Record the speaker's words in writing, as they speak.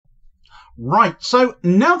Right, so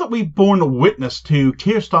now that we've borne witness to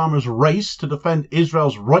Keir Starmer's race to defend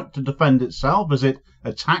Israel's right to defend itself as it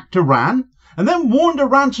attacked Iran, and then warned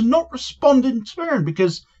Iran to not respond in turn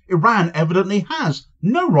because Iran evidently has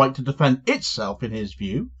no right to defend itself in his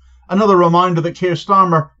view, another reminder that Keir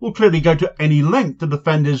Starmer will clearly go to any length to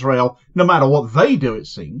defend Israel no matter what they do, it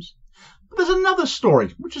seems. But there's another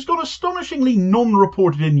story which has gone astonishingly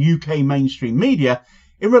non-reported in UK mainstream media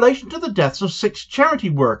in relation to the deaths of 6 charity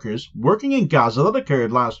workers working in Gaza that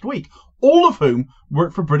occurred last week, all of whom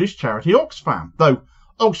worked for British charity Oxfam, though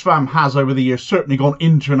Oxfam has over the years certainly gone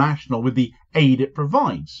international with the aid it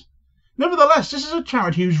provides. Nevertheless, this is a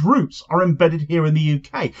charity whose roots are embedded here in the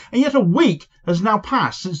UK, and yet a week has now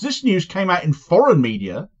passed since this news came out in foreign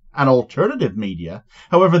media and alternative media.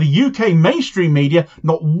 However, the UK mainstream media,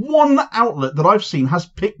 not one outlet that I've seen has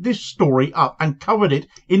picked this story up and covered it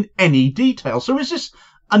in any detail. So is this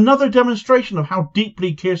another demonstration of how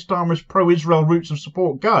deeply Keir Starmer's pro-Israel roots of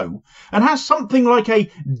support go? And has something like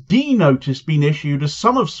a D-notice been issued, as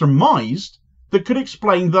some have surmised, that could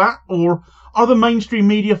explain that? Or are the mainstream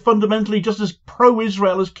media fundamentally just as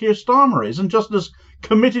pro-Israel as Keir Starmer is, and just as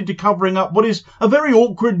committed to covering up what is a very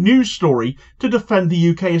awkward news story to defend the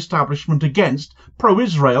UK establishment against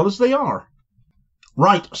pro-Israel as they are?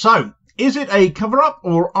 Right, so is it a cover-up,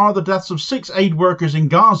 or are the deaths of 6 aid workers in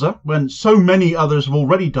Gaza, when so many others have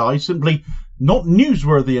already died, simply not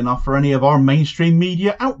newsworthy enough for any of our mainstream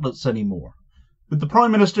media outlets anymore? With the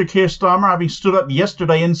Prime Minister Keir Starmer having stood up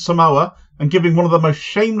yesterday in Samoa and giving one of the most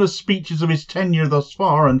shameless speeches of his tenure thus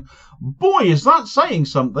far, and boy is that saying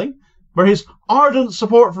something, where his ardent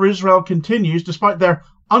support for Israel continues despite their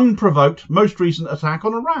unprovoked most recent attack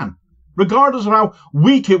on Iran. Regardless of how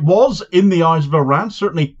weak it was in the eyes of Iran,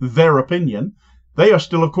 certainly their opinion, they are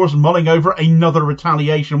still of course mulling over another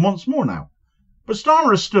retaliation once more now. But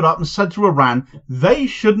Starmer has stood up and said to Iran they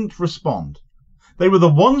shouldn't respond. They were the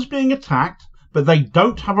ones being attacked, but they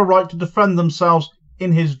don't have a right to defend themselves,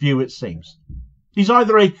 in his view it seems. He's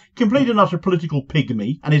either a complete and utter political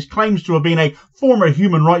pygmy, and his claims to have been a former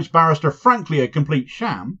human rights barrister frankly a complete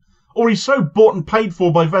sham, or he's so bought and paid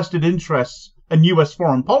for by vested interests and US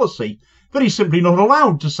foreign policy that he's simply not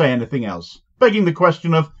allowed to say anything else, begging the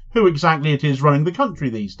question of who exactly it is running the country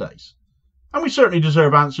these days. And we certainly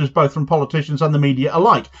deserve answers both from politicians and the media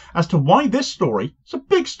alike as to why this story, it's a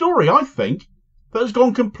big story I think, that has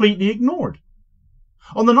gone completely ignored.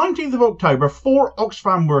 On the 19th of October, 4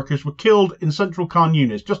 Oxfam workers were killed in central Khan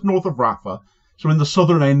Yunis, just north of Rafah, so in the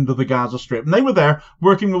southern end of the Gaza Strip. And they were there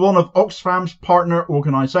working with one of Oxfam's partner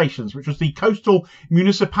organisations, which was the Coastal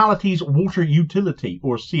Municipalities Water Utility,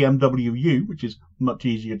 or CMWU, which is much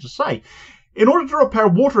easier to say, in order to repair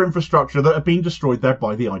water infrastructure that had been destroyed there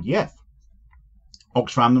by the IDF.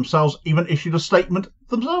 Oxfam themselves even issued a statement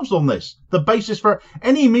themselves on this, the basis for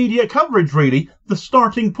any media coverage really, the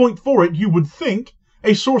starting point for it, you would think,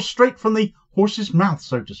 a source straight from the horse's mouth,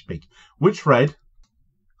 so to speak, which read,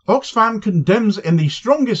 Oxfam condemns in the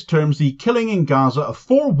strongest terms the killing in Gaza of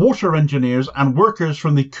 4 water engineers and workers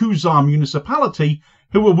from the Qaza municipality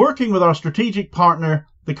who were working with our strategic partner,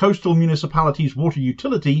 the Coastal Municipalities Water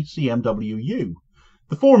Utility, CMWU.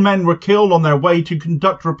 The 4 men were killed on their way to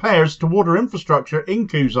conduct repairs to water infrastructure in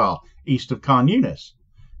Qaza, east of Khan Yunis.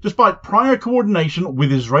 Despite prior coordination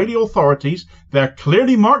with Israeli authorities, their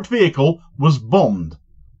clearly marked vehicle was bombed.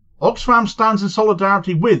 Oxfam stands in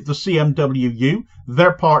solidarity with the CMWU,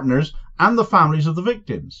 their partners, and the families of the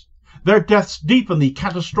victims. Their deaths deepen the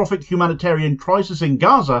catastrophic humanitarian crisis in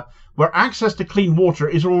Gaza, where access to clean water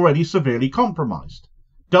is already severely compromised.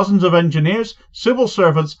 Dozens of engineers, civil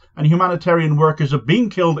servants, and humanitarian workers have been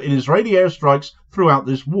killed in Israeli airstrikes throughout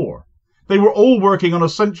this war. They were all working on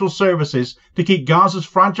essential services to keep Gaza's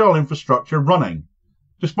fragile infrastructure running.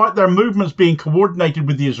 Despite their movements being coordinated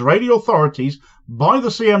with the Israeli authorities by the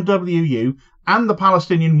CMWU and the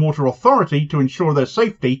Palestinian Water Authority to ensure their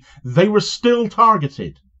safety, they were still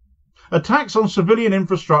targeted. Attacks on civilian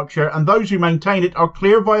infrastructure and those who maintain it are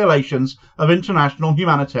clear violations of international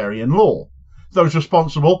humanitarian law. Those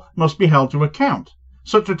responsible must be held to account.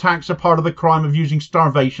 Such attacks are part of the crime of using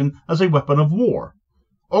starvation as a weapon of war.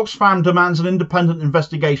 Oxfam demands an independent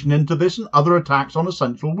investigation into this and other attacks on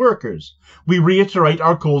essential workers. We reiterate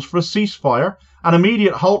our calls for a ceasefire, an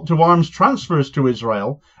immediate halt to arms transfers to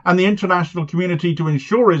Israel, and the international community to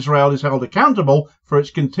ensure Israel is held accountable for its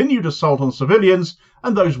continued assault on civilians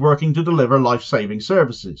and those working to deliver life-saving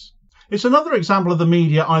services. It's another example of the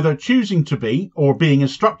media either choosing to be, or being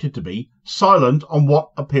instructed to be, silent on what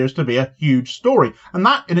appears to be a huge story. And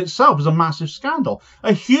that in itself is a massive scandal.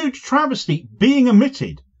 A huge travesty being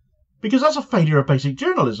omitted. Because that's a failure of basic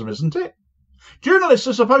journalism, isn't it? Journalists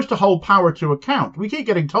are supposed to hold power to account. We keep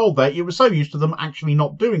getting told that, yet we're so used to them actually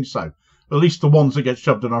not doing so. At least the ones that get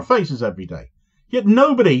shoved in our faces every day. Yet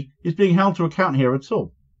nobody is being held to account here at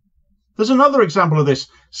all. There's another example of this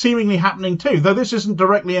seemingly happening too, though this isn't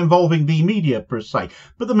directly involving the media per se,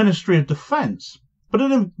 but the Ministry of Defence. But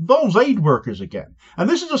it involves aid workers again. And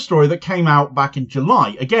this is a story that came out back in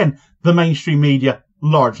July. Again, the mainstream media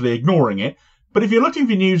largely ignoring it. But if you're looking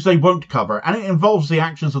for news they won't cover, and it involves the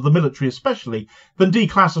actions of the military especially, then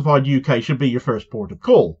Declassified UK should be your first port of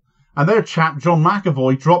call. And their chap, John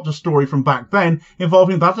McAvoy, dropped a story from back then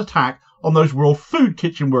involving that attack on those World Food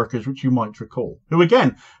Kitchen workers, which you might recall, who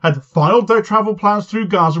again had filed their travel plans through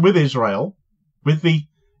Gaza with Israel, with the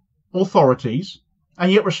authorities,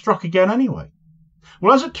 and yet were struck again anyway.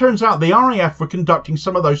 Well, as it turns out, the RAF were conducting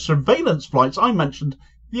some of those surveillance flights I mentioned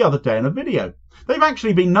the other day in a video. They've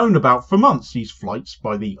actually been known about for months, these flights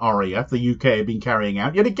by the RAF the UK have been carrying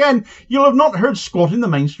out, yet again, you'll have not heard squat in the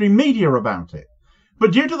mainstream media about it.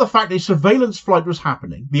 But due to the fact a surveillance flight was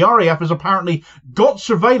happening, the RAF has apparently got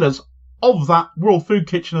surveillance of that World Food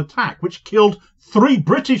Kitchen attack, which killed 3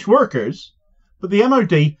 British workers, but the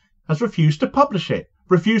MOD has refused to publish it,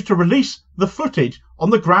 refused to release the footage on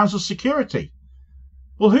the grounds of security.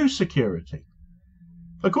 Well, whose security?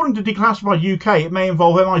 According to Declassified UK, it may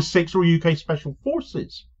involve MI6 or UK Special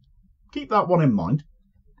Forces. Keep that one in mind.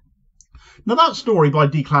 Now, that story by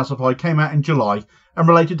Declassified came out in July and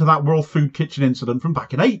related to that World Food Kitchen incident from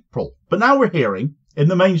back in April. But now we're hearing, in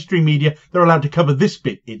the mainstream media, they're allowed to cover this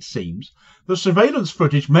bit, it seems, that surveillance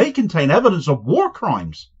footage may contain evidence of war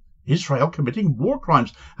crimes. Israel committing war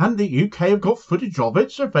crimes, and the UK have got footage of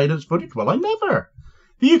it, surveillance footage. Well, I never.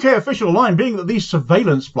 The UK official line being that these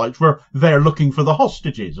surveillance flights were there looking for the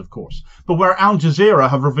hostages, of course, but where Al Jazeera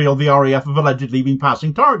have revealed the RAF have allegedly been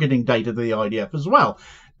passing targeting data to the IDF as well.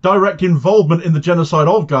 Direct involvement in the genocide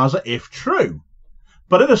of Gaza, if true.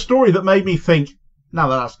 But in a story that made me think, now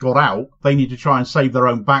that that's got out, they need to try and save their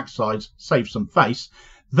own backsides, save some face,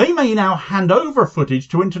 they may now hand over footage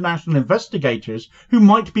to international investigators who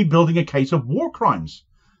might be building a case of war crimes,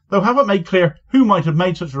 though haven't made clear who might have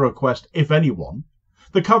made such a request, if anyone.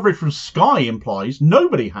 The coverage from Sky implies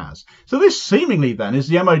nobody has. So this seemingly then is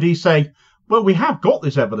the MOD saying, well, we have got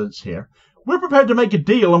this evidence here. We're prepared to make a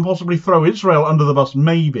deal and possibly throw Israel under the bus,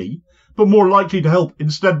 maybe, but more likely to help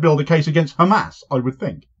instead build a case against Hamas, I would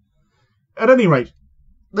think. At any rate,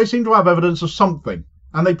 they seem to have evidence of something,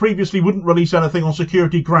 and they previously wouldn't release anything on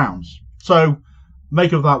security grounds. So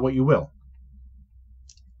make of that what you will.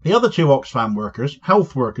 The other 2 Oxfam workers,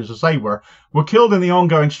 health workers as they were killed in the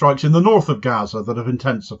ongoing strikes in the north of Gaza that have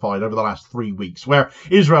intensified over the last 3 weeks, where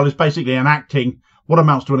Israel is basically enacting what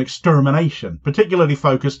amounts to an extermination, particularly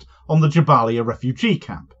focused on the Jabalia refugee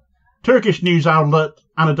camp. Turkish news outlet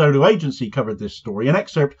Anadolu Agency covered this story. An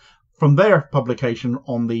excerpt from their publication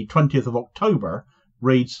on the 20th of October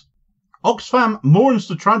reads, Oxfam mourns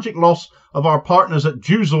the tragic loss of our partners at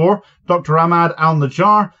Juzor, Dr. Ahmad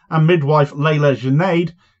al-Najjar and midwife Layla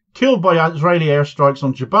Junaid, killed by Israeli airstrikes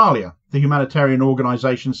on Jabalia, the humanitarian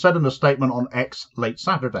organisation said in a statement on X late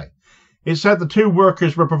Saturday. It said the 2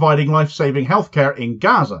 workers were providing life-saving healthcare in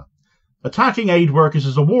Gaza. Attacking aid workers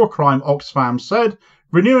is a war crime, Oxfam said,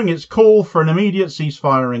 renewing its call for an immediate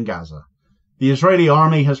ceasefire in Gaza. The Israeli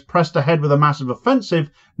army has pressed ahead with a massive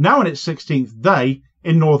offensive, now in its 16th day,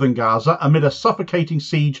 in northern Gaza, amid a suffocating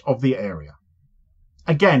siege of the area.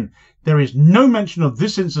 Again, there is no mention of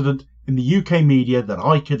this incident in the UK media that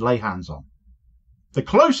I could lay hands on. The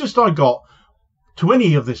closest I got to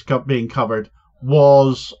any of this being covered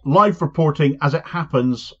was live reporting as it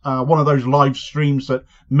happens, one of those live streams that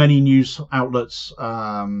many news outlets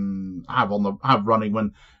have running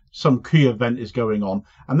when some key event is going on.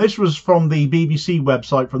 And this was from the BBC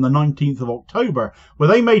website from the 19th of October, where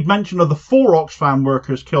they made mention of the 4 Oxfam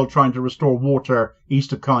workers killed trying to restore water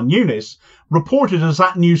east of Khan Yunis, reported as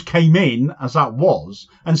that news came in, as that was,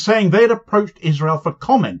 and saying they had approached Israel for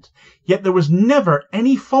comment. Yet there was never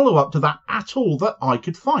any follow-up to that at all that I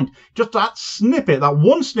could find. Just that snippet, that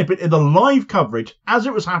one snippet in the live coverage as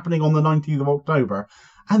it was happening on the 19th of October,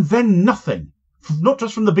 and then nothing. Not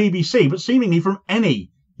just from the BBC, but seemingly from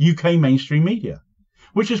any UK mainstream media,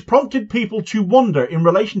 which has prompted people to wonder in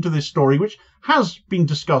relation to this story, which has been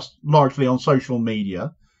discussed largely on social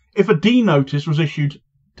media, if a D notice was issued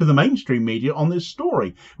to the mainstream media on this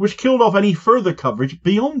story, which killed off any further coverage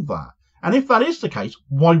beyond that. And if that is the case,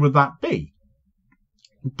 why would that be?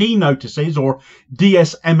 D notices, or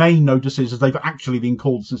DSMA notices as they've actually been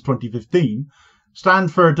called since 2015,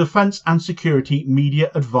 stand for Defence and Security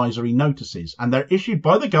Media Advisory Notices, and they're issued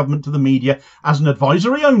by the government to the media as an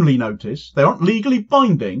advisory-only notice. They aren't legally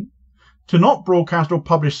binding to not broadcast or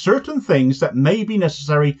publish certain things that may be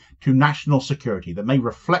necessary to national security, that may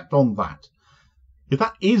reflect on that. If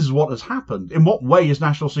that is what has happened, in what way is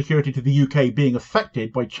national security to the UK being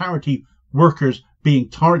affected by charity workers being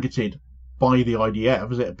targeted by the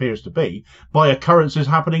IDF, as it appears to be, by occurrences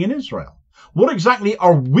happening in Israel? What exactly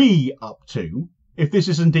are we up to if this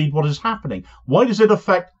is indeed what is happening? Why does it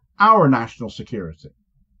affect our national security?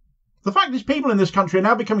 The fact is, people in this country are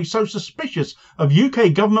now becoming so suspicious of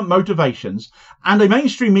UK government motivations and a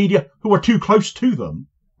mainstream media who are too close to them,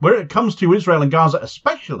 where it comes to Israel and Gaza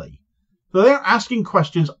especially, that they're asking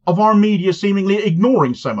questions of our media seemingly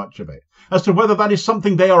ignoring so much of it, as to whether that is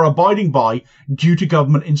something they are abiding by due to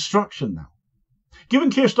government instruction now. Given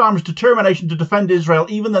Keir Starmer's determination to defend Israel,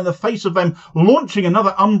 even in the face of them launching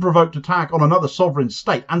another unprovoked attack on another sovereign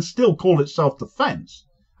state and still call it self-defence,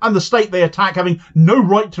 and the state they attack having no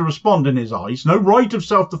right to respond in his eyes, no right of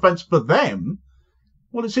self-defence for them,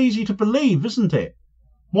 well, it's easy to believe, isn't it?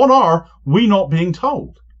 What are we not being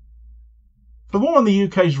told? For more on the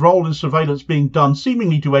UK's role in surveillance being done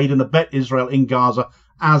seemingly to aid and abet Israel in Gaza,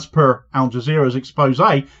 as per Al Jazeera's expose,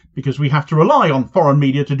 because we have to rely on foreign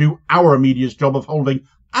media to do our media's job of holding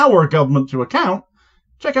our government to account,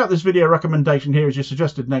 check out this video recommendation here as your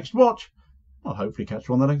suggested next watch. I'll hopefully catch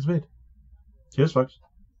you on the next vid. Cheers, folks.